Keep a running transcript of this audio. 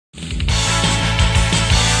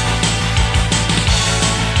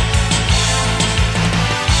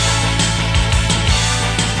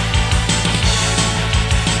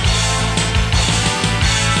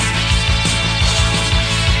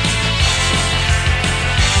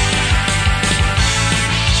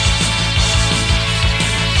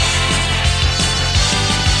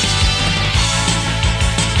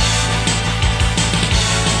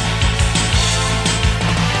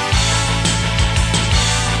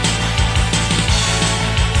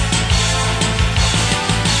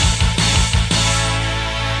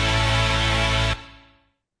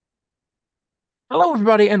Hello,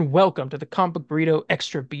 everybody, and welcome to the Comic Book Burrito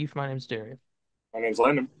Extra Beef. My name's Darien, My name's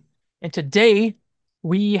Landon. and today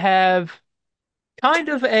we have kind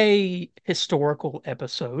of a historical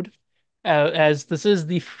episode, as this is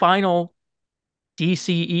the final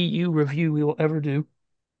DCEU review we will ever do.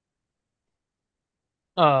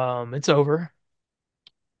 It's over,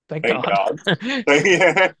 thank Thank God. God. Thank,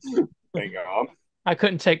 thank God. I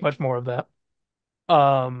couldn't take much more of that.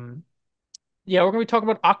 Um, yeah, we're gonna be talking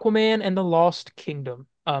about Aquaman and the Lost Kingdom.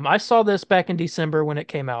 I saw this back in December when it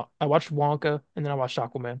came out. I watched Wonka, and then I watched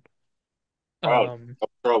Aquaman. Oh, Um. I'm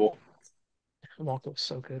in trouble. Wonka was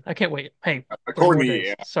so good. I can't wait. Hey, three According more to you,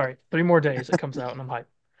 days. yeah. Sorry, 3 more days. It comes out and I'm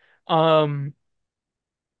hyped. Um,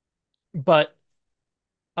 but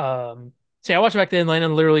see, I watched it back then.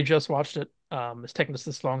 Landon literally just watched it. It's taking us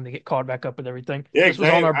this long to get caught back up with everything. Yeah, This because was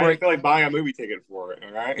on our I didn't break. feel like buying a movie ticket for it,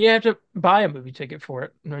 all right? You have to buy a movie ticket for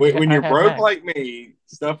it. When I you're have broke Max, like me,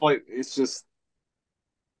 stuff like it's just,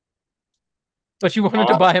 but you wanted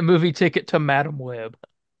to uh, buy a movie ticket to Madam Web.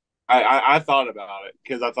 I thought about it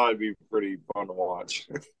because I thought it'd be pretty fun to watch.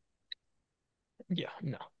 Yeah,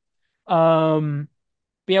 no.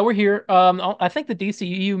 But yeah, we're here. I think the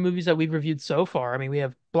DCEU movies that we've reviewed so far. I mean, we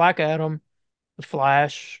have Black Adam, The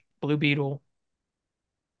Flash, Blue Beetle,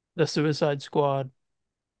 The Suicide Squad.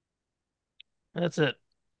 That's it,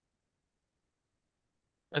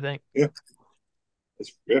 I think. Yeah,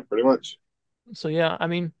 yeah, pretty much. So yeah, I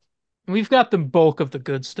mean, we've got the bulk of the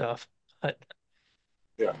good stuff. But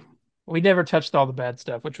Yeah. we never touched all the bad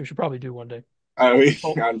stuff, which we should probably do one day. I mean,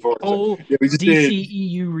 Oh, unfortunately. oh, Yeah, we just did.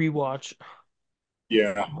 DCEU rewatch.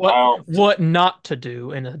 Yeah. What what not to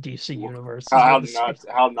do in a DC universe is How what this.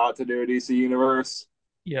 not to do a DC universe.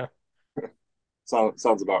 Yeah.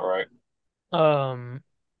 Sounds about right. Um.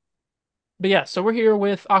 But yeah, so we're here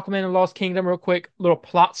with Aquaman and Lost Kingdom. Real quick, little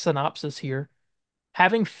plot synopsis here.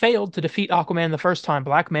 Having failed to defeat Aquaman the first time,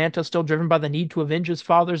 Black Manta, still driven by the need to avenge his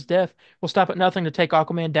father's death, will stop at nothing to take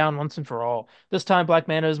Aquaman down once and for all. This time, Black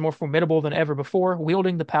Manta is more formidable than ever before,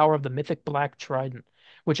 wielding the power of the mythic Black Trident,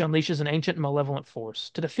 which unleashes an ancient and malevolent force.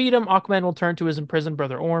 To defeat him, Aquaman will turn to his imprisoned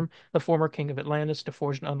brother Orm, the former king of Atlantis, to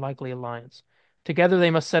forge an unlikely alliance. Together,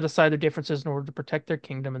 they must set aside their differences in order to protect their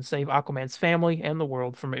kingdom and save Aquaman's family and the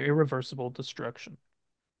world from irreversible destruction.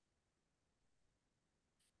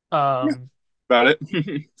 Yeah, Um, about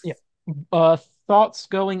it. yeah. Uh, Thoughts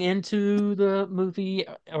going into the movie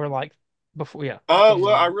or like before? Yeah, in Well,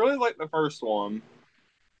 I general. really like the first one,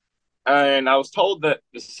 and I was told that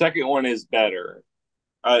the second one is better.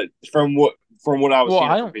 Uh, from what I was Well,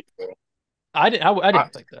 hearing from people. I I,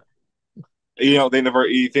 didn't think that. you don't think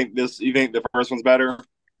you think the first one's better?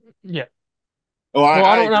 Yeah. Oh, Well,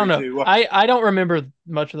 I I don't agree know. too. I don't remember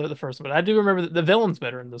much of the first one, but I do remember that the villain's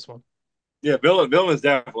better in this one. Yeah, villain is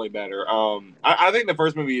definitely better. I think the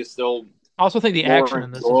first movie is still I also think the more action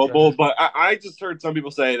in this is enjoyable, better. but I just heard some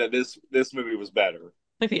people say that this movie was better.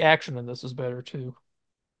 I think the action in this is better too.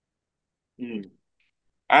 Hmm.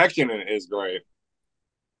 Action is great.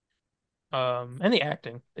 And the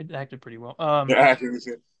acting, they acted pretty well. The acting is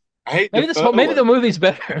good. I hate Defoe. Maybe the movie's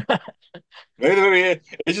better. Maybe the movie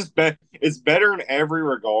it's just it's better in every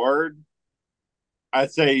regard.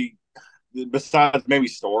 I'd say besides maybe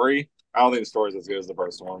story. I don't think the story's as good as the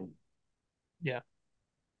first one. Yeah.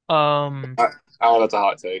 Um. I, oh, that's a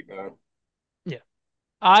hot take, though. Yeah.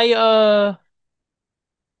 I.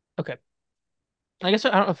 Okay. I guess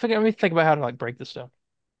I don't think. Let me think about how to like break this down.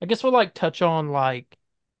 I guess we'll like touch on like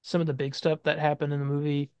some of the big stuff that happened in the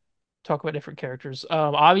movie. Talk about different characters.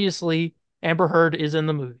 Obviously Amber Heard is in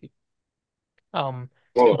the movie. Um,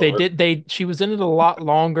 Spoiler alert. she was in it a lot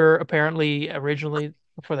longer apparently originally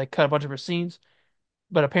before they cut a bunch of her scenes.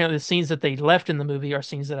 But apparently the scenes that they left in the movie are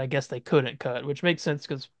scenes that I guess they couldn't cut, which makes sense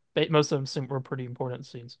because most of them were pretty important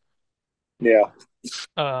scenes. Yeah.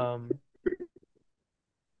 Um,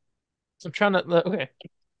 I'm trying to okay.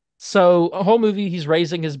 So a whole movie he's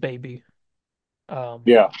raising his baby. Um,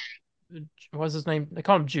 Yeah. what's his name? They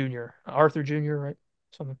call him Junior, Arthur Junior, right?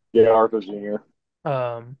 Something. Yeah, Arthur Jr.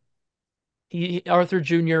 Um, Arthur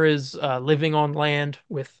Junior is living on land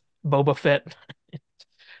with Boba Fett.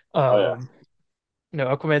 Oh yeah. Um,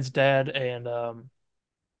 Aquaman's dad, and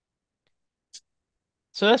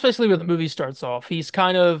so that's basically where the movie starts off. He's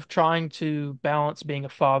kind of trying to balance being a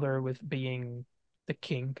father with being the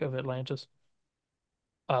king of Atlantis.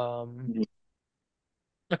 Um,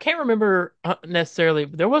 I can't remember necessarily.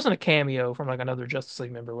 There wasn't a cameo from like another Justice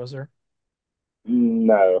League member, was there?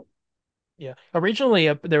 No. Yeah.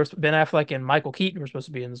 Originally, there was Ben Affleck and Michael Keaton were supposed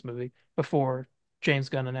to be in this movie before James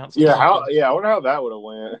Gunn announced the Yeah, how sequel. yeah, I wonder how that would have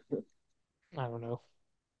went. I don't know.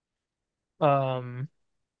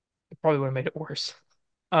 It probably would have made it worse.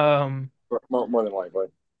 Um, more than likely.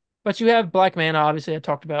 But you have Black Manta, obviously I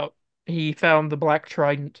talked about. He found the Black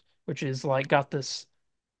Trident, which is like got this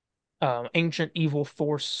ancient evil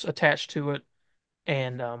force attached to it,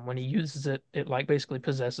 and when he uses it, it like basically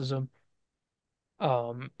possesses him.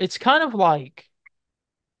 It's kind of like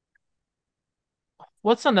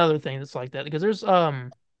what's another thing that's like that? Because there's oh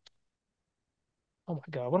my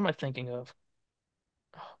God, what am I thinking of?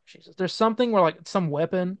 Oh, Jesus. There's something where like some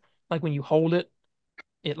weapon, like when you hold it,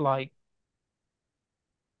 it like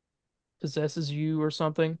possesses you or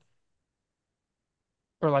something.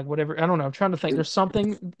 Or like whatever. I don't know. I'm trying to think. There's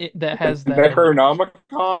something that has that in it. Necronomicon?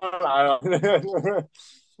 I don't.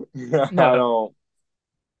 I No. don't.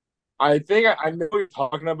 I think I know what you're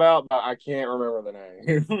talking about, but I can't remember the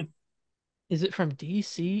name. Is it from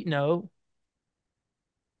DC? No.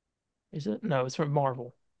 Is it? No, it's from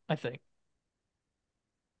Marvel, I think.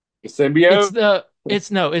 The symbiote? It's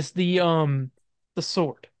the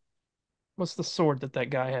sword. What's the sword that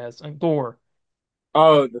guy has? And Thor.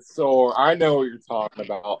 Oh, the sword. I know what you're talking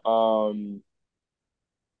about. Um,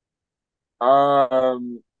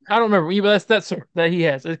 I don't remember. Yeah, but that's that sword that he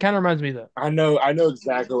has. It kind of reminds me of that. I know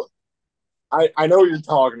exactly. I know what you're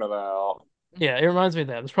talking about. Yeah, it reminds me of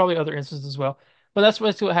that. There's probably other instances as well. But that's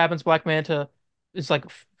basically what happens. Black Manta is like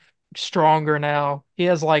stronger now. He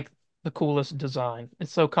has like the coolest design.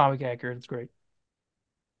 It's so comic accurate. It's great.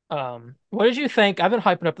 What did you think? I've been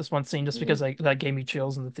hyping up this one scene just because Mhm. that gave me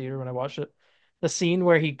chills in the theater when I watched it. The scene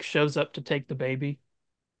where he shows up to take the baby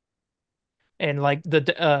and like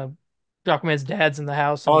the Aquaman's dad's in the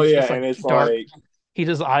house and Oh he's yeah, just and like it's dark. like He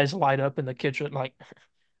just eyes light up in the kitchen. Like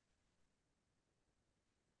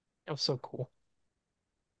it was so cool.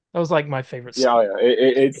 That was like my favorite yeah, scene. yeah.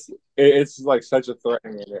 It's like such a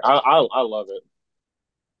threatening ending. I love it.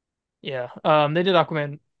 Yeah. They did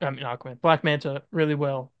Aquaman, I mean Aquaman, Black Manta really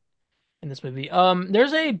well in this movie.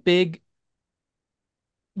 There's a big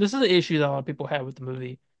this is the issue that a lot of people have with the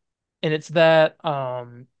movie, and it's that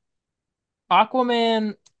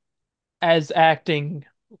Aquaman as acting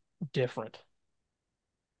different.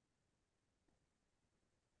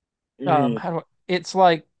 Mhm. How do I, it's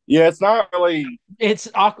like Yeah, it's not really.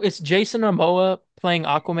 it's Jason Momoa playing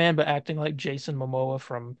Aquaman, but acting like Jason Momoa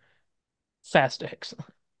from Fast X.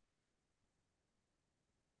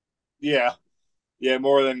 Yeah, yeah,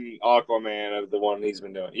 more than Aquaman of the one he's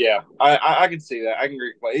been doing. Yeah, I can see that. I can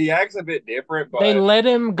agree. He acts a bit different, They but let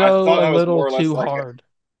him I go thought a that was little more or less too like hard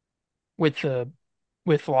with the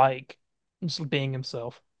with like just being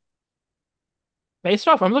himself. Based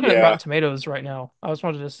off, I'm looking at yeah. Rotten Tomatoes right now. I just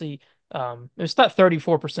wanted to see. It's not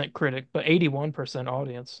 34% critic, but 81%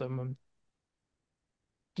 audience. So a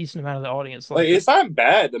decent amount of the audience Like liked it. it's not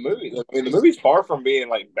bad. The movie, I mean, the movie's far from being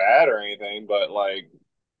like bad or anything, but like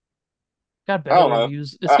Got I better don't know.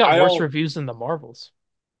 reviews. It's got I worse don't reviews than the Marvels.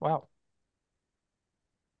 Wow.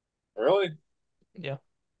 really. Yeah.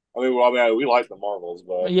 I mean, well, I mean, we like the Marvels,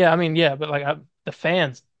 but Yeah, I mean, yeah, but like the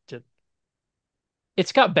fans did.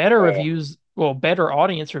 It's got better uh, reviews, well, better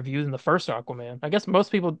audience review than the first Aquaman. I guess a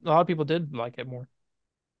lot of people did like it more.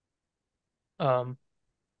 Um,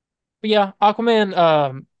 but yeah,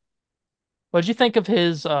 Aquaman. What did you think of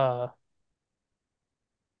his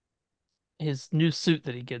new suit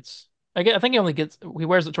that he gets? I think he only gets he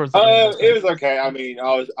wears it towards the end, I it think. was okay. I mean,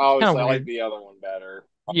 It's kind of I like weird. the other one better.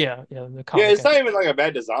 Yeah, the Yeah, comic it's not accurate. even like a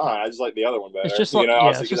bad design. I just like the other one It's better. just You like know, yeah,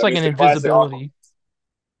 obviously it's because just I mean like it's an the classic Aquaman. invisibility.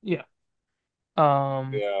 Yeah.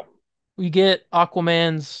 Um, Yeah. we get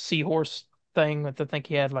Aquaman's seahorse thing that I think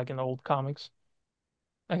he had like in the old comics.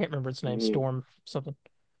 I can't remember its name, Mhm. Storm something.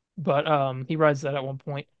 But he rides that at one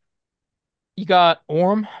point. You got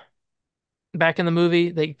Orm back in the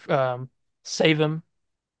movie. They save him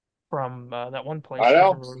from that one I place. Can't know.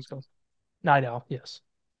 remember what it's called. Night Owl, yes.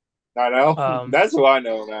 I know. Um, That's who I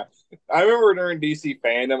know now. I remember during DC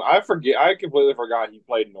fandom, I completely forgot he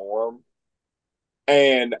played Norm.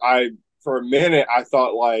 And for a minute, I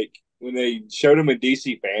thought like when they showed him in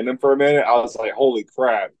DC fandom for a minute, I was like, holy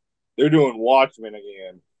crap, they're doing Watchmen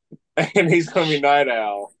again. And he's going to be Night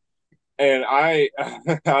Owl. And I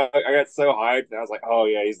got so hyped, and I was like, oh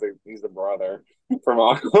yeah, he's the brother from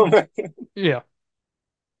Aquaman. yeah.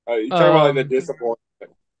 You talk about like the Um, disappointment.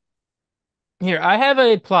 Here, I have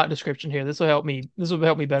a plot description here. This will help me. This will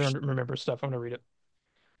help me better remember stuff. I'm gonna read it.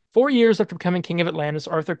 4 years after becoming king of Atlantis,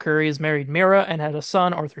 Arthur Curry has married Mira and had a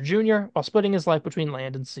son, Arthur Jr., while splitting his life between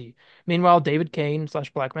land and sea. Meanwhile, David Kane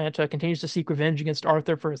slash Black Manta continues to seek revenge against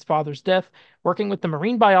Arthur for his father's death, working with the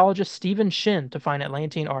marine biologist Stephen Shin to find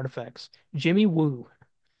Atlantean artifacts. Jimmy Woo.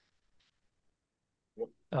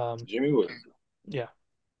 Um, Jimmy Woo. yeah.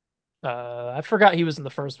 I forgot he was in the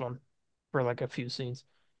first one for like a few scenes.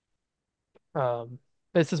 Um,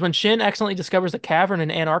 This is when Shin accidentally discovers a cavern in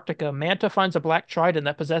Antarctica. Manta finds a black trident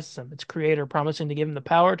that possesses him, its creator promising to give him the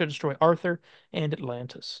power to destroy Arthur and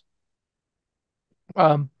Atlantis.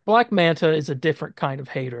 Black Manta is a different kind of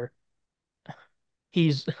hater.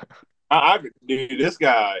 He's, Dude, this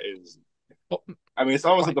guy is. oh, I mean, it's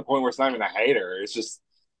almost at like, the point where it's not even a hater. It's just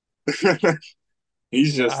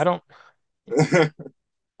he's yeah, I just. don't.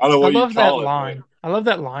 I don't know I what you love that call it, but line. I love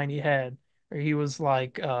that line he had where he was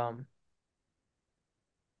like, what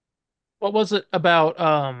was it about?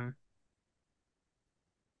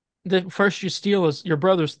 The first you steal his your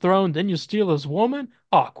brother's throne, then you steal his woman.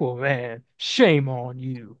 Aquaman, shame on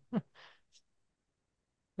you.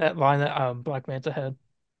 That line that Black Manta had.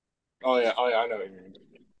 oh yeah, I know what you mean.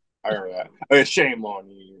 I remember that. Oh, yeah, shame on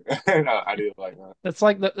you. No, I do like that. That's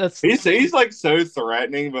like that's He's like so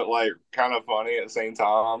threatening, but like kind of funny at the same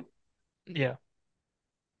time. yeah.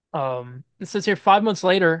 It says here 5 months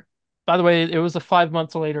later. By the way, it was a 5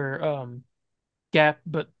 months later gap,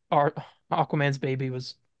 but our Aquaman's baby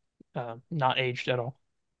was not aged at all.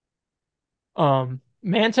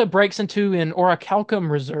 Manta breaks into an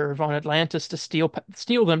orichalcum reserve on Atlantis to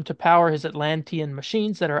steal them to power his Atlantean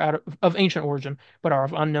machines that are of ancient origin, but are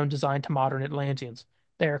of unknown design to modern Atlanteans.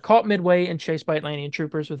 They are caught midway and chased by Atlantean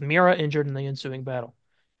troopers, with Mira injured in the ensuing battle.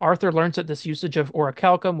 Arthur learns that this usage of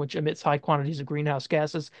orichalcum, which emits high quantities of greenhouse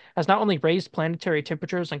gases, has not only raised planetary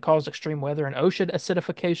temperatures and caused extreme weather and ocean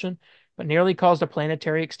acidification, but nearly caused a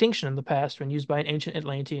planetary extinction in the past when used by an ancient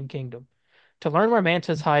Atlantean kingdom. To learn where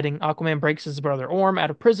Manta is hiding, Aquaman breaks his brother Orm out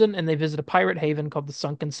of prison and they visit a pirate haven called the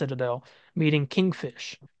Sunken Citadel, meeting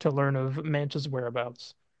Kingfish to learn of Manta's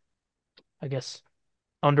whereabouts. I guess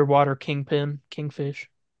underwater kingpin, Kingfish.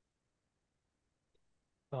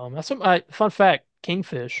 That's what my fun fact,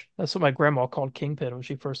 Kingfish. That's what my grandma called Kingpin when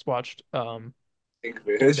she first watched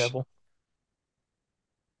Fish. Daredevil.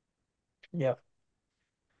 Yeah.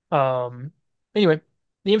 Um anyway,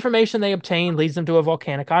 the information they obtain leads them to a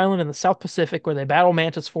volcanic island in the South Pacific where they battle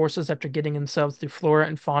Manta's forces after getting themselves through flora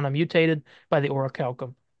and fauna mutated by the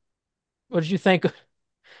orichalcum. What did you think?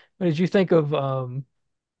 What did you think of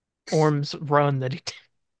Orm's run that he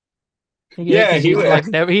Yeah, because he's like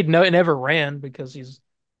never ran because he's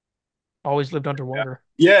always lived yeah, underwater.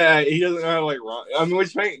 yeah. He doesn't know how to like run. I mean,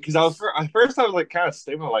 which makes because at first I was like kind of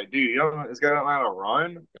stupid, like, dude, you don't know this guy don't know how to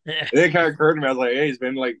run. Yeah. And then it kind of occurred to me, I was like, hey, he's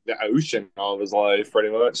been like the ocean all of his life, pretty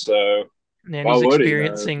much. So And why would he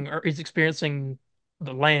know? he's experiencing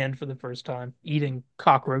the land for the first time, eating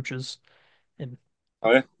cockroaches and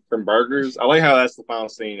Oh, yeah, from burgers. I like how that's the final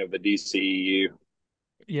scene of the DCEU.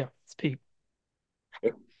 yeah, it's peak.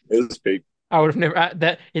 It is peak. I would have never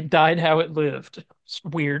that it died how it lived. It's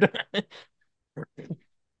weird.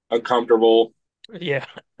 Uncomfortable. Yeah.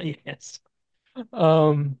 Yes.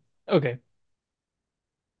 Um okay.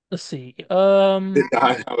 Let's see. It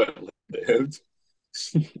died how it lived.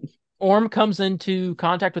 Orm comes into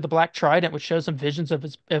contact with the Black Trident, which shows him visions of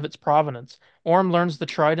its provenance. Orm learns the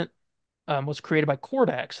Trident was created by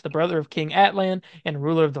Cordax, the brother of King Atlan and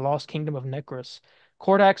ruler of the lost kingdom of Necrus.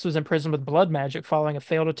 Cordax was imprisoned with blood magic following a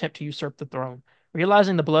failed attempt to usurp the throne.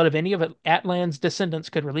 Realizing the blood of any of Atlan's descendants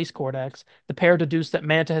could release Cordax, the pair deduced that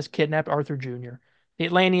Manta has kidnapped Arthur Jr. The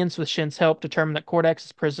Atlanteans, with Shin's help, determined that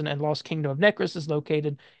Cordax's prison and lost kingdom of Necrus is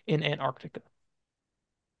located in Antarctica.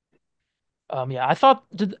 Yeah, I thought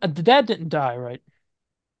the dad didn't die, right?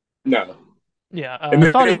 No. Yeah, It I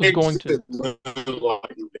thought he was makes going to. it look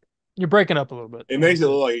like You're breaking up a little bit. it I don't know makes if it you're.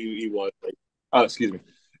 look like he was. Like, oh, excuse me.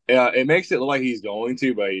 Yeah, it makes it look like he's going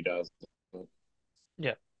to, but he doesn't.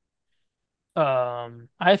 Yeah.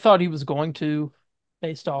 I thought he was going to,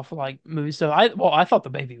 based off like movie stuff. I thought the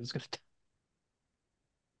baby was gonna.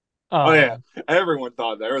 Oh yeah, Um, everyone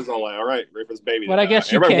thought that. It was all like, all right, Ripper's baby to but I die.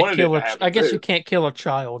 guess you Everybody can't wanted it kill to a. I happen guess you too. can't kill a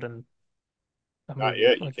child in a Not movie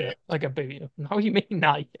yet, you like that, can't. like a baby. No, you mean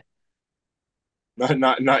not yet?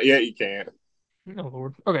 Not yet, you can't. No,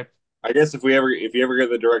 Lord. Okay. I guess if you ever get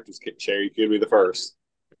the director's chair, you could be the first.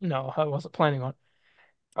 No, I wasn't planning on.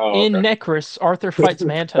 Oh, In okay. Necrus, Arthur fights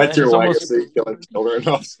Manta That's and your is almost. legacy, killing children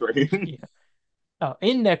off screen. Yeah.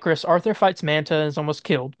 In Necrus, Arthur fights Manta and is almost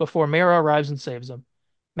killed before Mera arrives and saves him.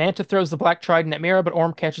 Manta throws the Black Trident at Mera, but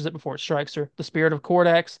Orm catches it before it strikes her. The spirit of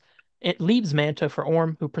Cordax, it leaves Manta for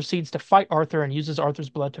Orm, who proceeds to fight Arthur and uses Arthur's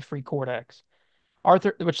blood to free Cordax.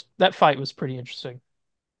 Arthur, which that fight was pretty interesting.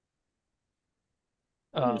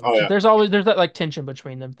 Oh 'Cause yeah. there's that like tension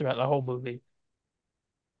between them throughout the whole movie,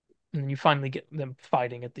 and then you finally get them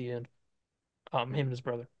fighting at the end. Him and his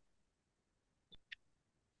brother.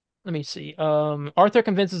 Let me see. Arthur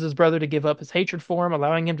convinces his brother to give up his hatred for him,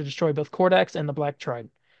 allowing him to destroy both Cordax and the Black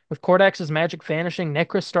Trident. With Cordax's magic vanishing,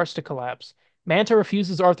 Necrus starts to collapse. Manta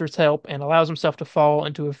refuses Arthur's help and allows himself to fall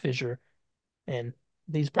into a fissure. And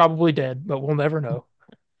he's probably dead, but we'll never know.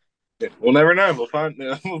 We'll never know.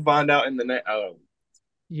 We'll find out in the next.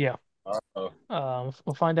 Yeah. Oh,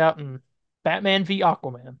 We'll find out in Batman v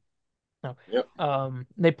Aquaman. No. yep.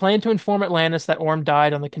 They plan to inform Atlantis that Orm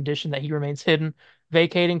died on the condition that he remains hidden,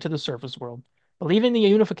 vacating to the surface world. Believing the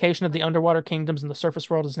unification of the underwater kingdoms and the surface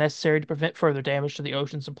world is necessary to prevent further damage to the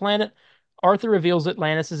oceans and planet, Arthur reveals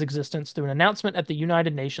Atlantis' existence through an announcement at the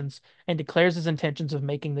United Nations and declares his intentions of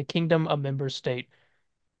making the kingdom a member state.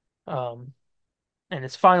 Um, and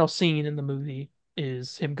his final scene in the movie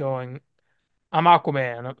is him going, "I'm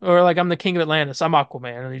Aquaman," or like, "I'm the king of Atlantis. I'm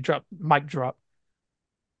Aquaman," and he drop mic drop.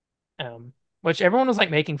 Um, which everyone was like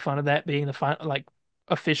making fun of that being the final, like,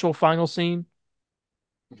 official final scene.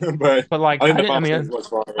 But But like, I think I the didn't. I final scene is mean, much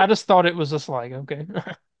I stronger. just thought it was just like, okay.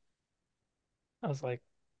 I was like,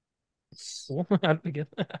 cool. I guess.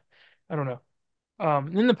 I don't know.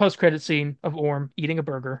 In the post-credit scene of Orm eating a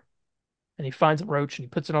burger, and he finds a roach and he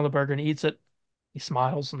puts it on the burger and he eats it. He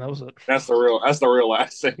smiles, and that was it. That's the real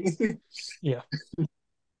last scene. Yeah.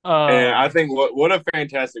 And I Um, think what a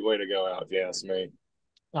fantastic way to go out, if you ask me.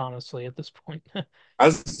 Honestly, at this point,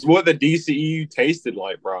 That's what the DCEU tasted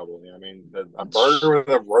like, probably. I mean, a burger with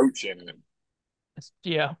a roach in it.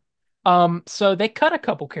 yeah. So they cut a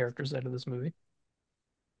couple characters out of this movie.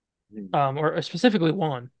 Or specifically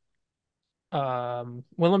one.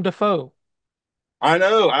 Willem Dafoe. I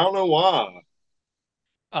know. I don't know why.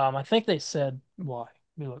 I think they said why.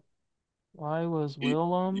 Let me look. Why was You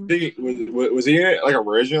Willem think was he in it like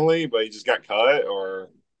originally, but he just got cut, or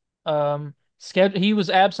he was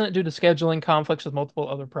absent due to scheduling conflicts with multiple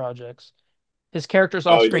other projects. His character's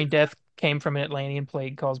oh, yeah. off-screen death came from an Atlantean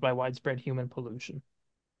plague caused by widespread human pollution.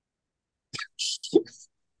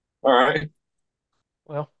 All right.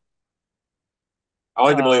 Well, I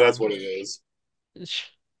like to believe that's um, what it is.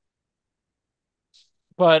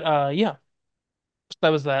 but yeah, that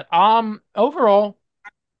was that. Overall,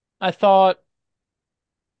 I thought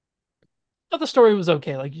the story was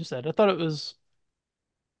okay, like you said. I thought it was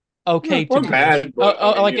okay It to wasn't good. bad, but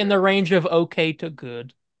I mean, Like in the range of okay to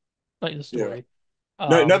good, like the yeah, story.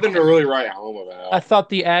 no, Um, nothing to really write home I about. thought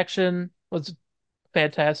the action was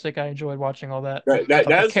fantastic. I enjoyed watching all that. I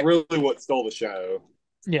thought That's really what stole the show.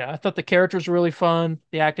 yeah, I thought the characters were really fun.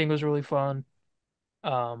 The acting was really fun.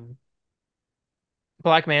 Um,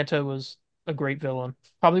 Black Manta was a great villain.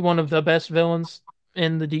 Probably one of the best villains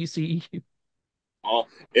in the DCEU. Uh,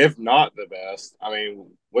 if not the best. I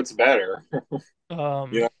mean, what's better? You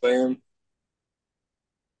Um, know what I'm saying?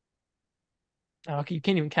 you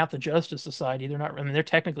can't even count the Justice Society. They're not. I mean, they're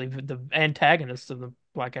technically the antagonists of the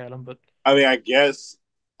Black Adam, but I mean, I guess.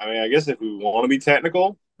 I guess if we want to be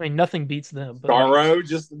technical, I mean, nothing beats them. But like, Starro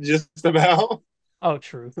just about. oh,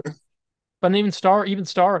 true. But even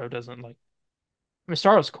Starro doesn't like. I mean,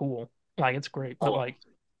 Starro's cool. Like, it's great, but Oh, like,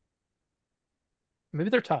 maybe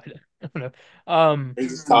they're tied. I don't know. Um,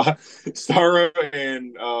 it's Todd. Starro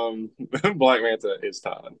and Black Manta is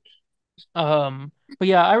Todd. but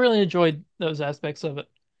yeah, I really enjoyed those aspects of it.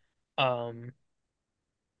 Um,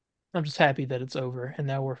 I'm just happy that it's over and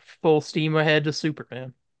now we're full steam ahead to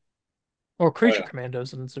Superman or Oh Creature yeah,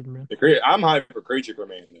 Commandos and Superman. I'm hyped for Creature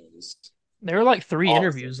Commandos. There were like three Awesome.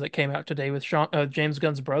 interviews that came out today with James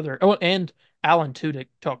Gunn's brother. Oh, and Alan Tudyk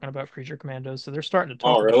talking about Creature Commandos. So they're starting to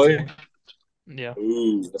Oh talk about it really? more. Yeah.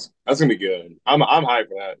 Ooh, that's gonna be good. I'm hyped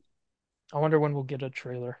for that. I wonder when we'll get a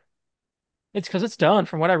trailer. It's because it's done.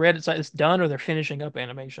 From what I read, it's done or they're finishing up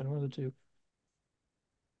animation, one of the two.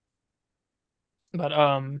 But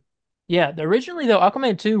yeah. Originally though,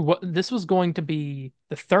 Aquaman 2, this was going to be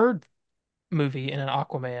the third movie in an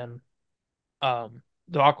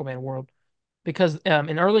the Aquaman world. Because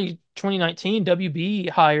in early 2019, WB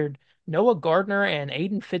hired Noah Gardner and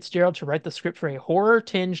Aidan Fitzgerald to write the script for a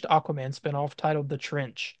horror-tinged Aquaman spinoff titled The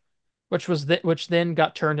Trench, which then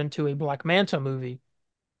got turned into a Black Manta movie,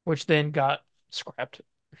 which then got scrapped.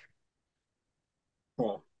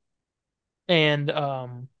 Huh.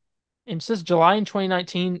 And since July in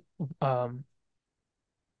 2019, um,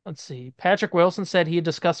 let's see, Patrick Wilson said he had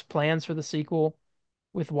discussed plans for the sequel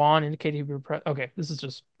with Wan, indicating he would okay, this is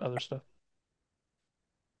just other stuff.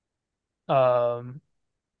 Um,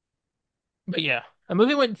 But yeah, a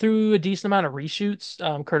movie went through a decent amount of reshoots,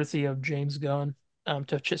 courtesy of James Gunn,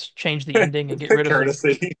 to just change the ending and get rid of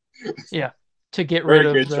Courtesy. yeah, to get rid Very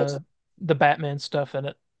of good choice. the Batman stuff in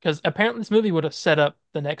it. Because apparently this movie would have set up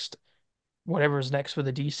the next whatever's next for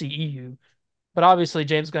the DCEU. But obviously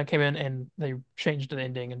James Gunn came in and they changed the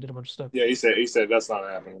ending and did a bunch of stuff. Yeah, he said that's not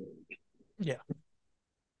happening. Yeah.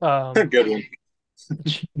 Um, Good one.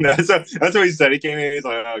 No, that's what he said. He came in. He's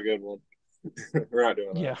like, oh, good one. We're not doing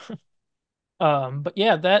Yeah. that. But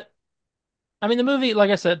yeah, that I mean the movie, like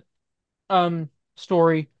I said,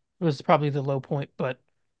 story was probably the low point, but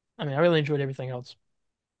I mean I really enjoyed everything else.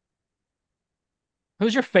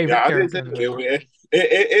 Who's your favorite Yeah, I did character too. in the movie?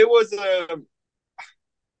 It was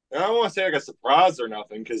I don't want to say like a surprise or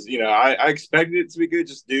nothing because I expected it to be good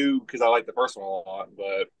just due because I like the first one a lot.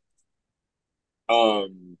 But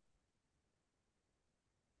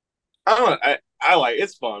I don't know. I like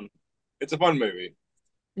it's fun. It's a fun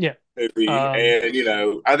Yeah. movie, Um,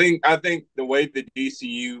 and I think the way the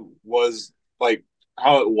DCU was like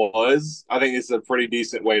how it was, I think it's a pretty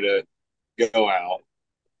decent way to go out.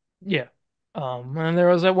 yeah. And there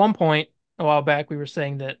was at one point a while back we were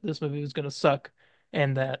saying that this movie was gonna suck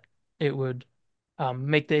and that it would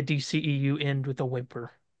make the DCEU end with a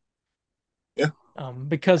whimper. Yeah,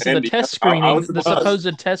 Because of the and test I was screening, the surprised.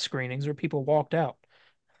 supposed test screenings where people walked out.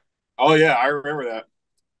 Oh yeah, I remember that.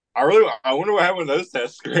 I wonder what happened to those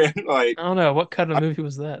tests. Like I don't know what kind of movie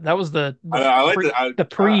was that. That was I like to the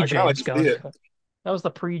pre I kind of like James to see Gunn it. cut. That was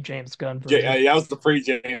the pre James Gunn version. Yeah, that was the free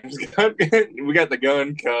James gun. We got the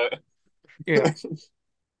gun cut. Yeah.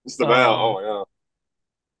 Just about. Um, Oh yeah.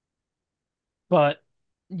 but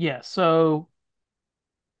yeah, so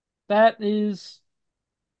that is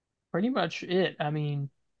pretty much it. I mean,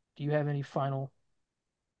 do you have any final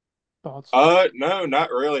thoughts? No,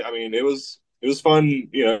 not really. I mean, it was fun,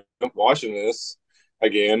 watching this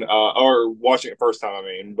again, or watching it first time. I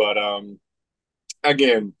mean, but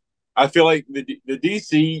again, I feel like the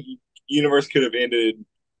DC universe could have ended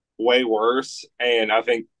way worse, and I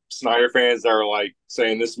think Snyder fans that are like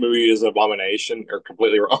saying this movie is an abomination are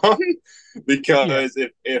completely wrong. Yeah. Because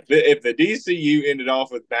if the DCU ended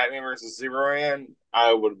off with Batman versus Superman,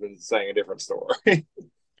 I would have been saying a different story.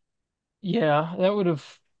 Yeah, that would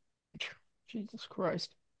have Jesus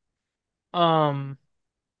Christ. Um,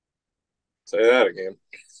 Say that again.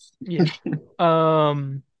 yeah.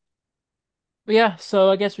 Um, but yeah, so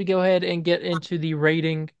I guess we go ahead and get into the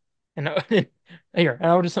rating and here, and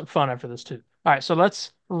I'll do something fun after this too. All right, so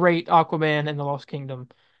let's rate Aquaman and the Lost Kingdom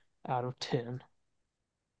out of 10.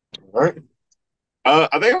 All right.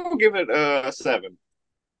 I think I'm gonna give it a 7.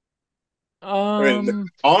 I mean, Um,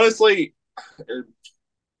 honestly, you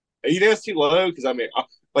think that's too low? Because I mean,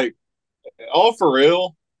 like, all for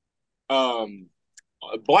real. Um,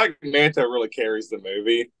 Black Manta really carries the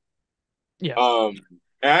movie. yeah, Um,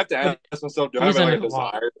 I have to but ask myself, do I have he's in like a it a lot.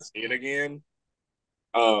 desire to see it again?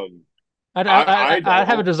 Um, I I I'd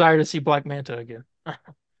have a don't. desire to see Black Manta again.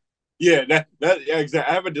 Yeah, that yeah,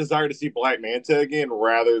 exactly. I have a desire to see Black Manta again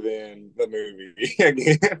rather than the movie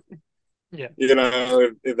again. Yeah.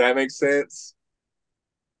 If that makes sense.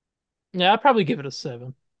 Yeah, I'd probably give it a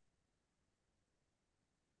 7.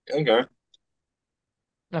 Okay.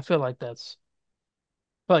 I feel like that's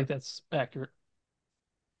accurate.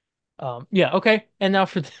 Yeah, okay. And now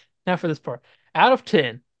for now for this part. Out of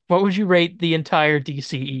 10, what would you rate the entire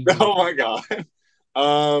DCEU? Oh my god.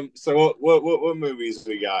 So what movies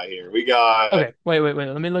we got here? We got. Okay, wait.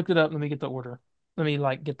 Let me look it up. Let me get the order. Let me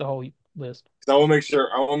like get the whole list. I want to make sure.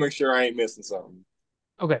 I want to make sure I ain't missing something.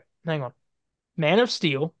 Okay, hang on. Man of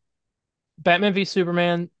Steel, Batman v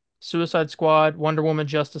Superman, Suicide Squad, Wonder Woman,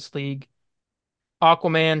 Justice League,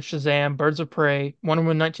 Aquaman, Shazam, Birds of Prey, Wonder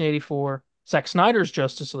Woman 1984, Zack Snyder's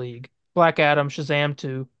Justice League, Black Adam, Shazam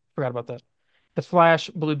 2, forgot about that. The Flash,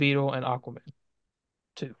 Blue Beetle, and Aquaman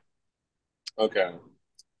 2. Okay.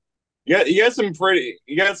 Yeah, you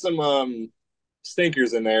got some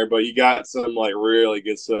stinkers in there, but you got some like really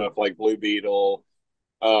good stuff like Blue Beetle.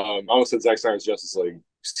 I almost said Zack Snyder's Justice League.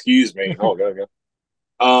 Excuse me. Oh god, god.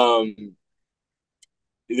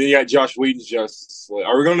 Then you got Josh Whedon's Justice League.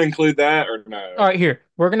 Are we going to include that or All no? right, here.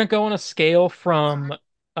 We're gonna go on a scale from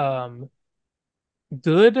um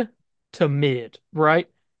good to mid, right?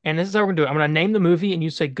 And this is how we're gonna do it. I'm gonna name the movie and you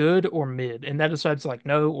say good or mid, and that decides like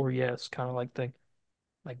no or yes, kind of like thing.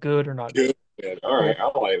 Like good or not good. Good. Good. All right, Okay. I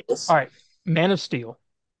like All this. right. Man of Steel.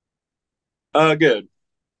 Good.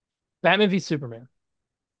 Batman v Superman.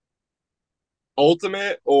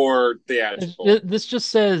 Ultimate or theatrical? This just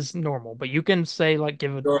says normal, but you can say like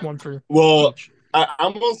give it Sure. one for Well, each.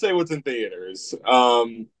 I'm gonna say what's in theaters.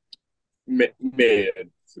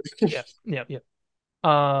 Mid. Yeah.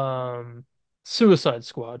 Suicide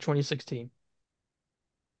Squad 2016.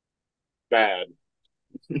 Bad.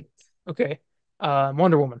 Okay.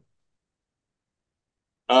 Wonder Woman.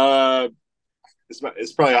 Uh,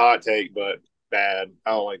 it's probably a hot take, but bad.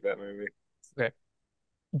 I don't like that movie. Okay.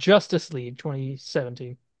 Justice League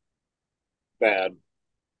 2017. Bad.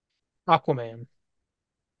 Aquaman.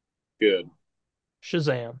 Good.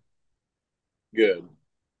 Shazam. Good.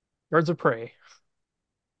 Birds of Prey.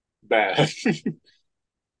 Bad.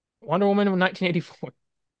 Wonder Woman of 1984.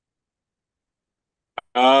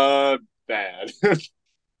 uh, Bad.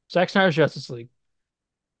 Zack Snyder's Justice League.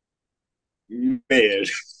 Mid.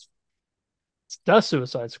 It's the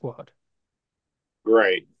Suicide Squad.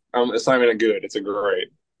 Great. It's not even a good. It's a great.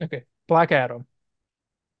 Okay. Black Adam.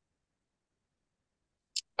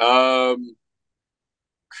 Um,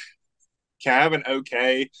 can I have an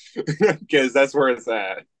okay? Because that's where it's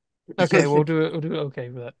at. Okay, we'll do it. We'll do it okay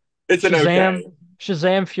with that. It's an Shazam. okay.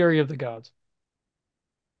 Shazam Fury of the Gods.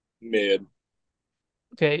 Mid.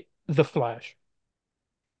 Okay. The Flash.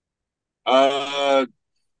 Uh,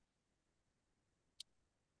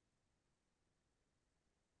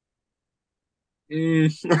 mm,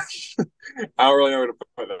 I don't really know where to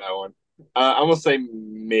put that one. I'm gonna say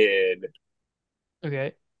mid.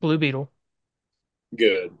 Okay. Blue Beetle.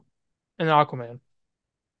 Good. And Aquaman.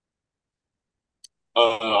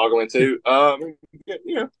 Aquaman 2.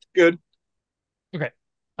 Yeah, good. Okay.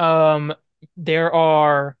 Um, there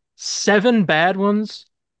are seven bad ones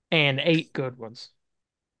and eight good ones.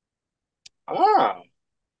 Ah,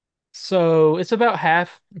 So it's about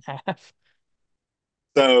half and half.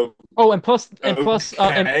 so Oh,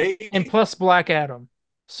 okay. and plus Black Adam.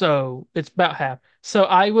 So it's about half. So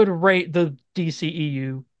I would rate the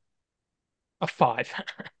DCEU a five.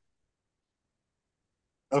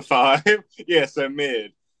 A five. Yeah, so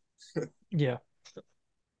mid. Yeah.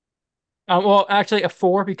 Well, actually a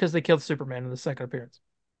four because they killed Superman in the second appearance.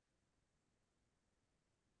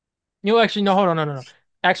 You know, actually, no, hold on, no.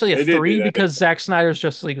 Actually, a They did do three that. because Zack Snyder's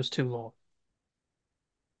Justice League was too long.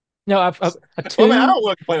 No, a Well, I mean, I two, don't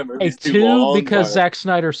look playing a movies too two long, because but Zack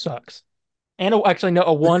Snyder sucks, and actually no,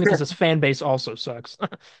 a one because his fan base also sucks.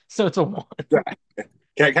 So it's a one,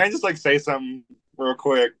 can I just like say something real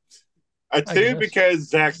quick? A I two guess. because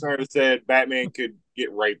Zack Snyder said Batman could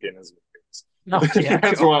get raped in his No, movies. yeah,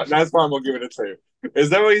 That's why. God, That's why I'm gonna give it a two. Is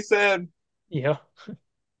that what he said? yeah.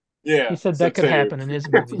 He Yeah. said So that could two. happen in his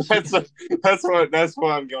movies. that's a, that's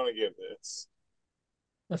what I'm gonna give this.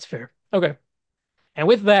 That's fair. Okay, and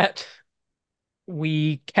with that,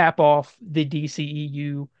 we cap off the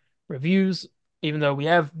DCEU reviews. Even though we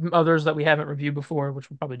have others that we haven't reviewed before, which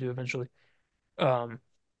we'll probably do eventually. Um,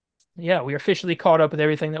 yeah, we are officially caught up with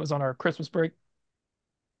everything that was on our Christmas break.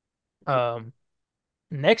 Um,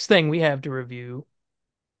 Next thing we have to review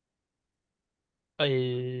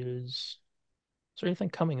is there anything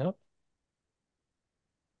coming up?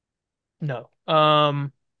 No.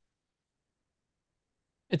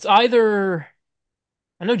 It's either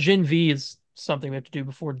I know Gen V is something we have to do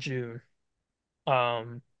before June.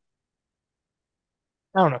 Um,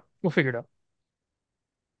 I don't know. We'll figure it out.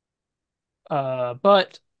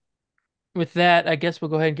 But with that, I guess we'll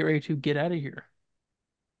go ahead and get ready to get out of here.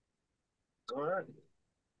 All right.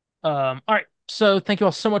 All right. So thank you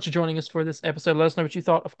all so much for joining us for this episode. Let us know what you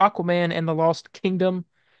thought of Aquaman and the Lost Kingdom.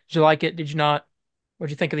 Did you like it? Did you not? What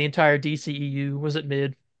did you think of the entire DCEU? Was it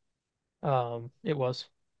mid? It was.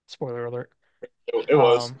 Spoiler alert. It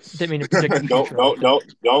was. Didn't mean to predict the don't future. I don't don't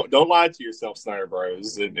think. don't don't lie to yourself, Snyder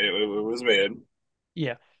Bros. It was mid.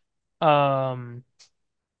 Yeah. Um,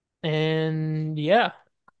 and yeah,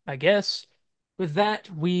 I guess with that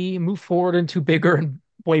we move forward into bigger and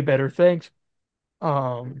way better things.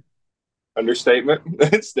 Um, Understatement.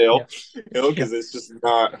 yeah, Still, yeah, because it's just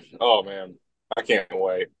not. Oh man, I can't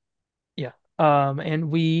wait. yeah.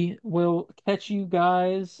 And we will catch you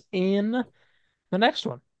guys in the next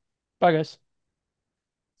one. Bye, guys.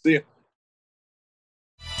 See ya.